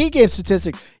statistics, key game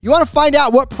statistics. You want to find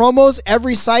out what promos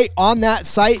every site on that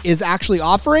site is actually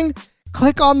offering?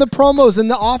 Click on the promos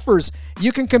and the offers.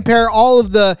 You can compare all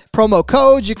of the promo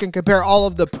codes. You can compare all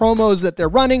of the promos that they're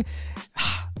running.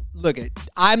 Look,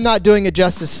 I'm not doing it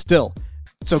justice still.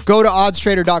 So go to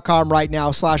oddstrader.com right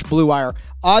now /BlueWire.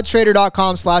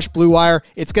 Oddstrader.com /BlueWire.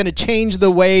 It's going to change the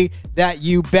way that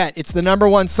you bet. It's the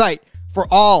 #1 site for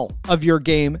all of your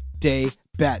game day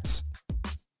bets.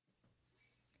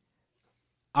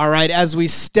 All right, as we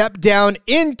step down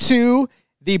into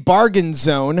the bargain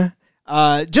zone,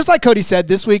 just like Cody said,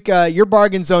 this week, your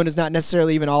bargain zone is not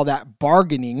necessarily even all that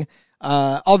bargaining,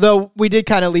 although we did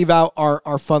kind of leave out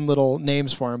our fun little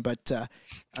names for him. But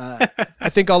I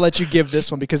think I'll let you give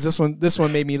this one because this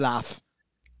one made me laugh.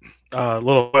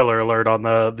 Little spoiler alert on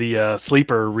the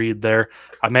sleeper read there.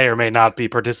 I may or may not be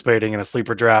participating in a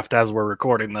sleeper draft as we're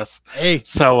recording this. Hey,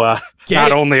 so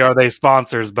not only are they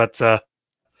sponsors, but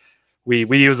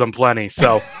we use them plenty.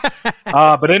 So,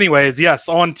 but anyways, yes,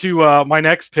 on to my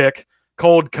next pick.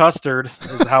 Cold Custard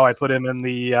is how I put him in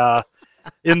the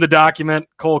document.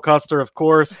 Cole Custer, of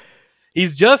course.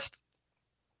 He's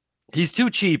too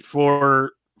cheap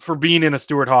for being in a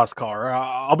Stewart-Haas car.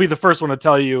 I'll be the first one to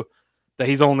tell you that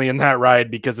he's only in that ride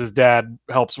because his dad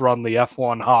helps run the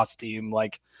F1 Haas team.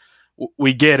 Like,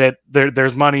 we get it.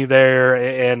 There's money there,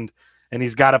 and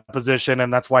he's got a position,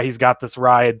 and that's why he's got this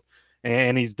ride,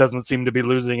 and he doesn't seem to be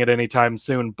losing it anytime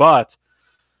soon. But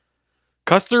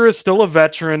Custer is still a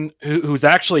veteran who's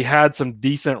actually had some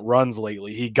decent runs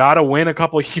lately. He got a win a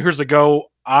couple of years ago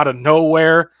out of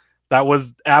nowhere. That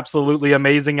was absolutely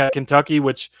amazing at Kentucky,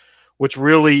 which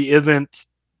really isn't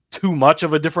too much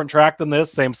of a different track than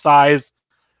this. Same size,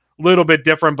 little bit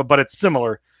different, but it's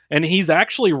similar. And he's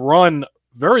actually run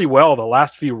very well the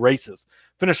last few races.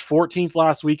 Finished 14th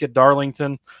last week at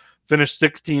Darlington, finished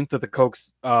 16th at the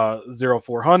Cokes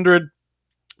 0400,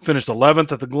 finished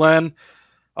 11th at the Glen,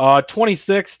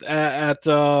 26th at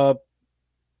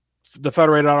the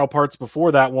Federated Auto Parts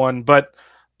before that one. But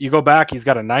you go back, he's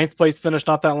got a 9th place finish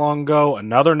not that long ago,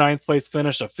 another 9th place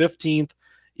finish, a 15th,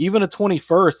 even a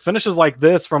 21st. Finishes like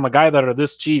this from a guy that are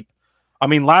this cheap. I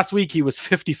mean, last week he was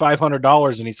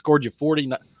 $5,500 and he scored you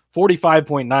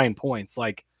 45.9 points.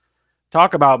 Like,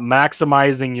 talk about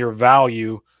maximizing your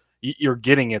value. You're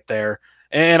getting it there.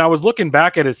 And I was looking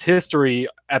back at his history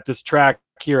at this track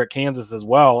here at Kansas as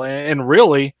well. And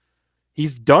really,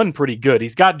 he's done pretty good.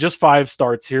 He's got just 5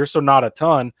 starts here, so not a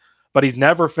ton, but he's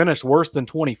never finished worse than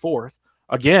 24th.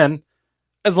 Again,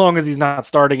 as long as he's not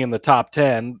starting in the top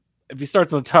 10. If he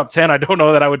starts in the top 10, I don't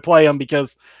know that I would play him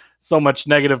because so much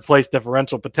negative place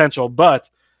differential potential. But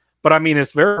I mean,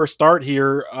 his very first start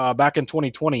here back in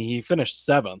 2020, he finished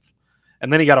 7th.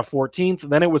 And then he got a 14th.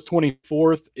 Then it was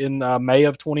 24th in May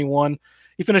of 21.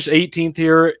 He finished 18th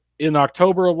here in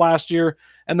October of last year,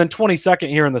 and then 22nd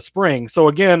here in the spring. So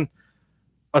again,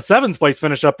 a 7th place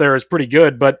finish up there is pretty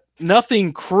good, but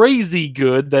nothing crazy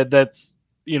good that's,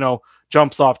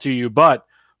 jumps off to you. But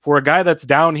for a guy that's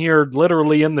down here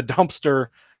literally in the dumpster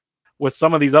with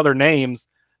some of these other names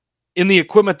in the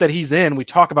equipment that he's in, we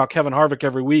talk about Kevin Harvick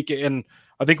every week. And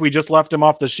I think we just left him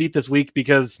off the sheet this week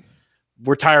because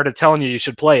we're tired of telling you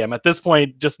should play him. At this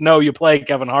point, just know you play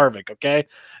Kevin Harvick, okay?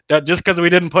 Just because we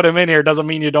didn't put him in here doesn't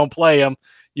mean you don't play him.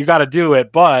 You got to do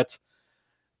it. But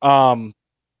again,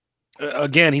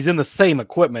 he's in the same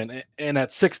equipment. And at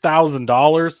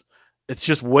 $6,000, it's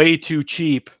just way too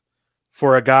cheap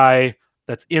for a guy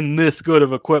that's in this good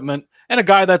of equipment and a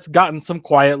guy that's gotten some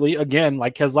quietly, again,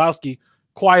 like Keselowski,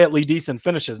 quietly decent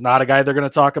finishes. Not a guy they're going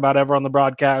to talk about ever on the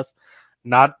broadcast.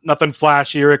 Nothing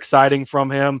flashy or exciting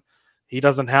from him. He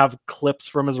doesn't have clips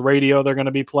from his radio they're going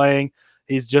to be playing.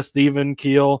 He's just even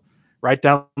keel, right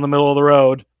down the middle of the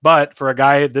road. But for a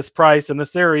guy at this price in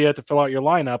this area to fill out your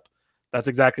lineup, that's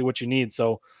exactly what you need.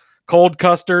 So cold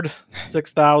custard,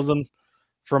 6,000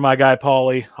 for my guy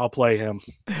Paulie. I'll play him.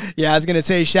 Yeah, I was going to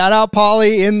say, shout out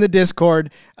Paulie in the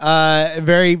Discord.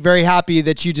 Very, very happy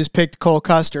that you just picked Cole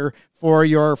Custer for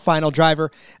your final driver.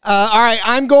 All right,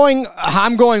 I'm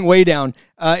going way down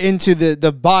into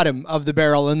the bottom of the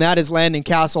barrel, and that is Landon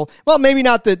Castle. Well, maybe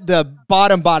not the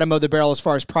bottom of the barrel as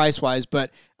far as price-wise,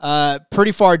 but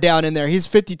pretty far down in there. He's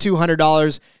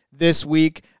 $5,200 this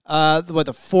week. With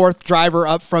the 4th driver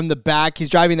up from the back. He's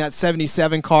driving that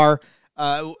 77 car.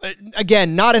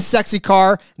 Again, not a sexy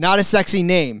car, not a sexy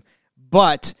name,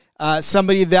 but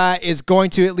somebody that is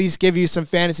going to at least give you some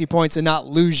fantasy points and not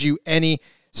lose you any.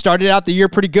 Started out the year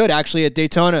pretty good, actually, at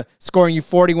Daytona, scoring you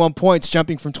 41 points,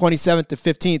 jumping from 27th to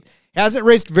 15th. Hasn't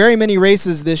raced very many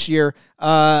races this year,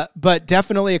 but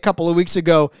definitely a couple of weeks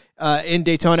ago in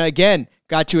Daytona, again,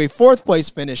 got you a 4th place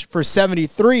finish for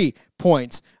 73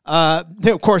 points.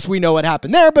 Of course, we know what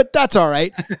happened there, but that's all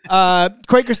right.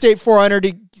 Quaker State 400,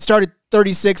 he started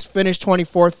 36th, finished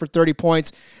 24th for 30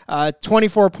 points.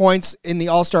 24 points in the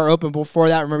All-Star Open before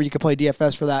that. Remember, you could play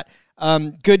DFS for that.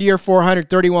 Goodyear 400,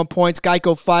 31 points.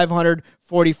 Geico 500,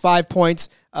 45 points.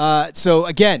 So,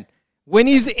 again, when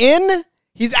he's in,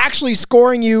 he's actually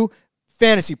scoring you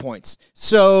fantasy points.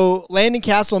 So, Landon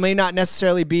Castle may not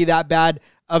necessarily be that bad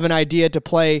of an idea to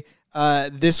play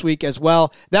this week as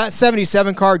well. That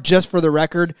 77 car, just for the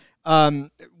record,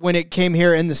 when it came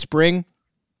here in the spring,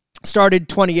 started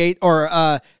 28th or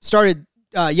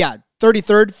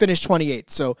 33rd, finished 28th.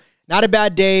 So not a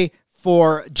bad day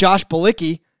for Josh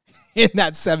Bilicki in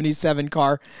that 77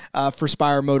 car for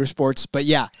Spire Motorsports. But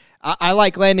yeah, I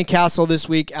like Landon Castle this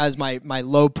week as my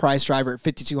low price driver at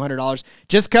 $5,200,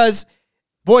 just because,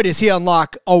 boy, does he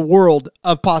unlock a world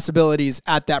of possibilities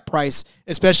at that price,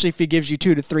 especially if he gives you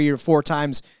 2 to 3 or 4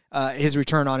 times his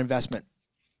return on investment.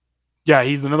 Yeah,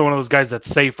 he's another one of those guys that's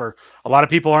safer. A lot of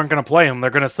people aren't going to play him. They're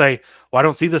going to say, well, I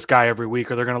don't see this guy every week.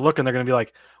 Or they're going to look and they're going to be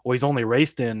like, well, he's only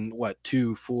raced in,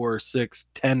 2, 4, 6,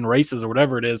 10 races or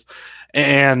whatever it is.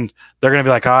 And they're going to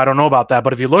be like, oh, I don't know about that.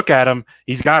 But if you look at him,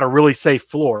 he's got a really safe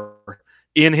floor.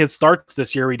 In his starts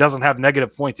this year, he doesn't have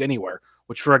negative points anywhere,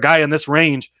 which for a guy in this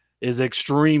range is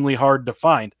extremely hard to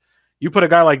find. You put a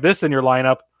guy like this in your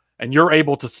lineup and you're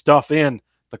able to stuff in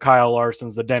the Kyle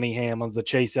Larsons, the Denny Hamlins, the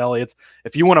Chase Elliott's.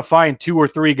 If you want to find 2 or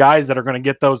 3 guys that are going to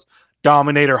get those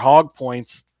Dominator hog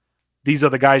points, these are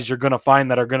the guys you're going to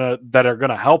find that are going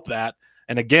to help that.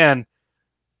 And again,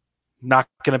 not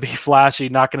going to be flashy,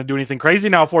 not going to do anything crazy.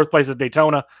 Now, 4th place at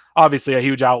Daytona, obviously a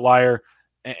huge outlier.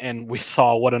 and we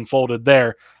saw what unfolded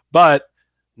there. But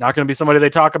not going to be somebody they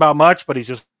talk about much, but he's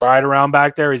just right around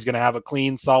back there. He's going to have a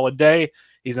clean, solid day.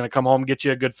 He's going to come home and get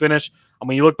you a good finish. I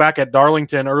mean, you look back at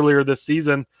Darlington earlier this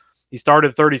season, he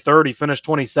started 33rd, he finished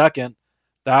 22nd.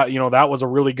 That was a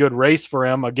really good race for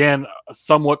him. Again, a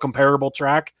somewhat comparable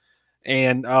track,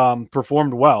 and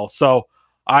performed well. So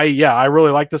I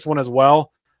really like this one as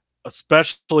well,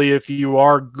 especially if you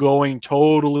are going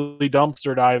totally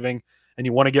dumpster diving and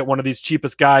you want to get one of these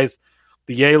cheapest guys.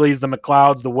 The Yaleys, the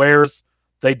McLeods, the Wares,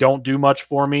 they don't do much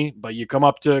for me, but you come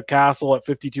up to Castle at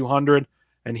 5,200,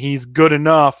 and he's good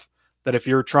enough that if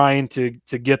you're trying to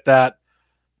get that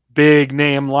big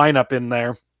name lineup in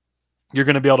there, you're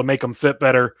going to be able to make them fit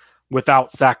better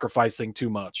without sacrificing too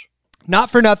much.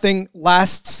 Not for nothing,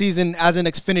 last season as an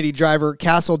Xfinity driver,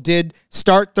 Castle did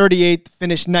start 38th,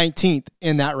 finish 19th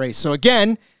in that race. So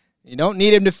again, you don't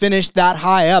need him to finish that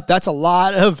high up. That's a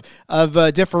lot of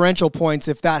differential points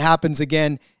if that happens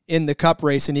again in the Cup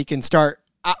race, and he can start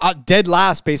dead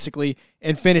last basically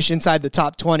and finish inside the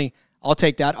top 20. I'll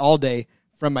take that all day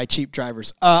from my cheap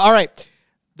drivers. All right.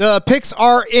 The picks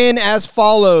are in as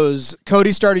follows.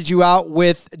 Cody started you out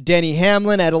with Denny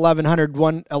Hamlin at $1,100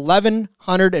 and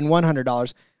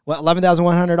 $100. What,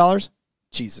 $11,100?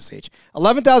 Jesus H.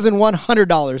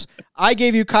 $11,100. I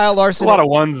gave you Kyle Larson. A lot of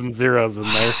ones and zeros in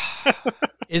there.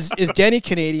 Is Denny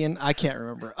Canadian? I can't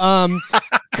remember.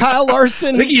 Kyle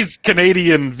Larson. I think he's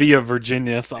Canadian via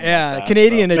Virginia. Yeah, like that.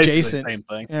 Canadian so adjacent. Same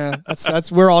thing. Yeah,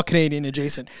 that's we're all Canadian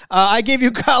adjacent. I gave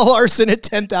you Kyle Larson at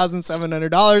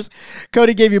 $10,700.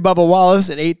 Cody gave you Bubba Wallace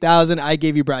at $8,000. I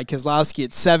gave you Brad Keselowski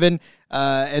at $7,000.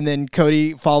 And then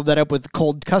Cody followed that up with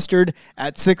Cold Custard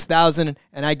at $6,000,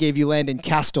 and I gave you Landon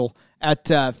Castle at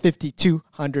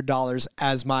 $5,200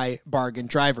 as my bargain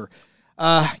driver.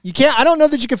 You can't. I don't know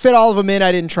that you can fit all of them in.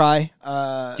 I didn't try.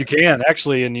 You can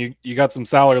actually, and you got some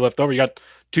salary left over. You got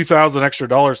 $2,000 extra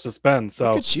to spend. So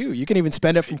look at you. You can even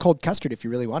spend it from Cold Custard if you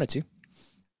really wanted to.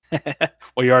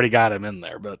 Well, you already got him in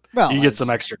there, but you get some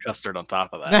extra custard on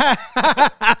top of that.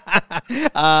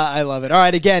 I love it. All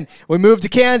right, again, we moved to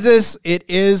Kansas. It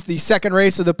is the second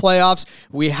race of the playoffs.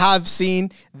 We have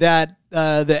seen that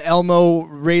the Elmo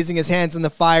raising his hands in the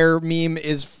fire meme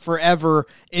is forever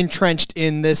entrenched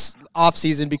in this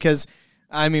offseason because,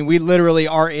 I mean, we literally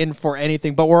are in for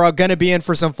anything, but we're going to be in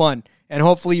for some fun. And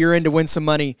hopefully you're in to win some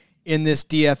money in this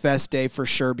DFS day for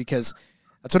sure, because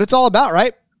that's what it's all about,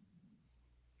 right?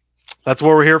 That's what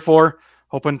we're here for.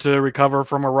 Hoping to recover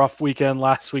from a rough weekend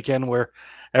last weekend where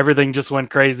everything just went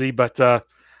crazy. But I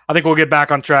think we'll get back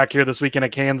on track here this weekend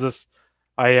at Kansas.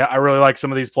 I really like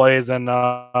some of these plays, and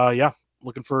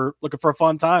looking for a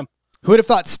fun time. Who would have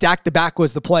thought Stack the Back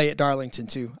was the play at Darlington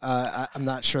too? I'm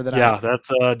not sure that. Yeah,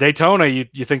 that's Daytona.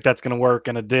 You think that's going to work,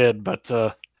 and it did, but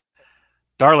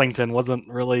Darlington wasn't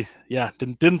really. Yeah,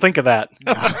 didn't think of that.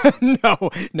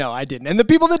 No, I didn't. And the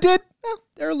people that did,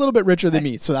 they're a little bit richer than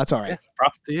me, so that's all right. Yeah,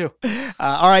 props to you.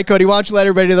 All right, Cody, why don't you let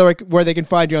everybody know where they can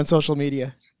find you on social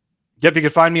media? Yep, you can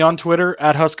find me on Twitter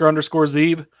at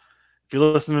Husker_Zeeb. If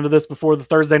you're listening to this before the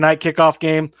Thursday night kickoff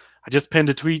game, I just pinned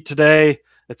a tweet today.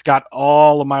 It's got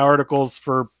all of my articles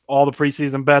for all the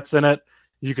preseason bets in it.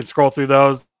 You can scroll through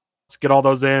those, get all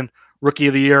those in. Rookie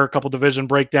of the Year, a couple division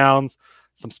breakdowns,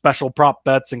 some special prop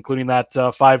bets, including that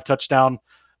 5-touchdown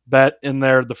bet in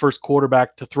there, the first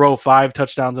quarterback to throw 5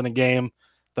 touchdowns in a game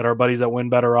that our buddies at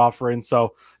WinBet are offering.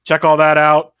 So check all that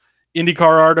out.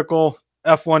 IndyCar article,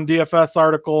 F1 DFS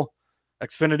article,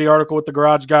 Xfinity article with the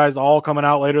Garage Guys, all coming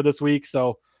out later this week.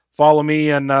 So follow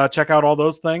me and check out all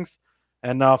those things.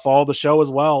 And follow the show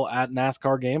as well at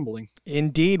NASCAR Gambling.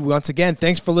 Indeed. Once again,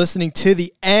 thanks for listening to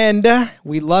the end.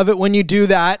 We love it when you do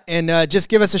that. And just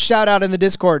give us a shout out in the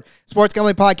Discord,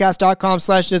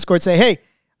 sportsgamblingpodcast.com/Discord. Say, hey,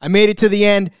 I made it to the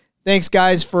end. Thanks,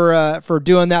 guys, for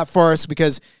doing that for us,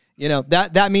 because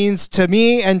that means to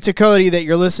me and to Cody that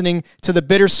you're listening to the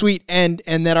bittersweet end,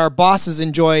 and that our bosses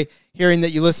enjoy hearing that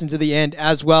you listen to the end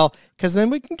as well, because then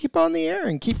we can keep on the air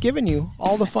and keep giving you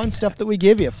all the fun stuff that we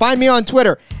give you. Find me on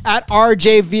Twitter at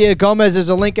RJ Villagomez. There's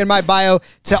a link in my bio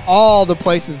to all the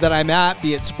places that I'm at,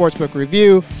 be it Sportsbook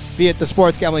Review, be it the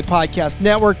Sports Gambling Podcast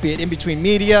Network, be it In Between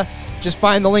Media. Just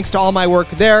find the links to all my work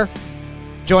there.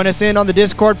 Join us in on the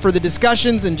Discord for the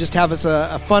discussions and just have us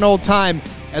a fun old time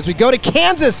as we go to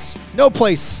Kansas. No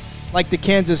place like the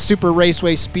Kansas Super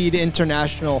Raceway Speed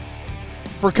International.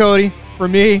 For Cody, for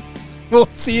me, we'll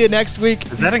see you next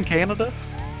week. Is that in Canada?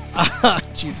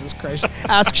 Jesus Christ.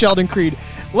 Ask Sheldon Creed.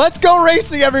 Let's go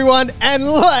racing, everyone, and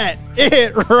let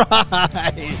it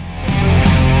ride.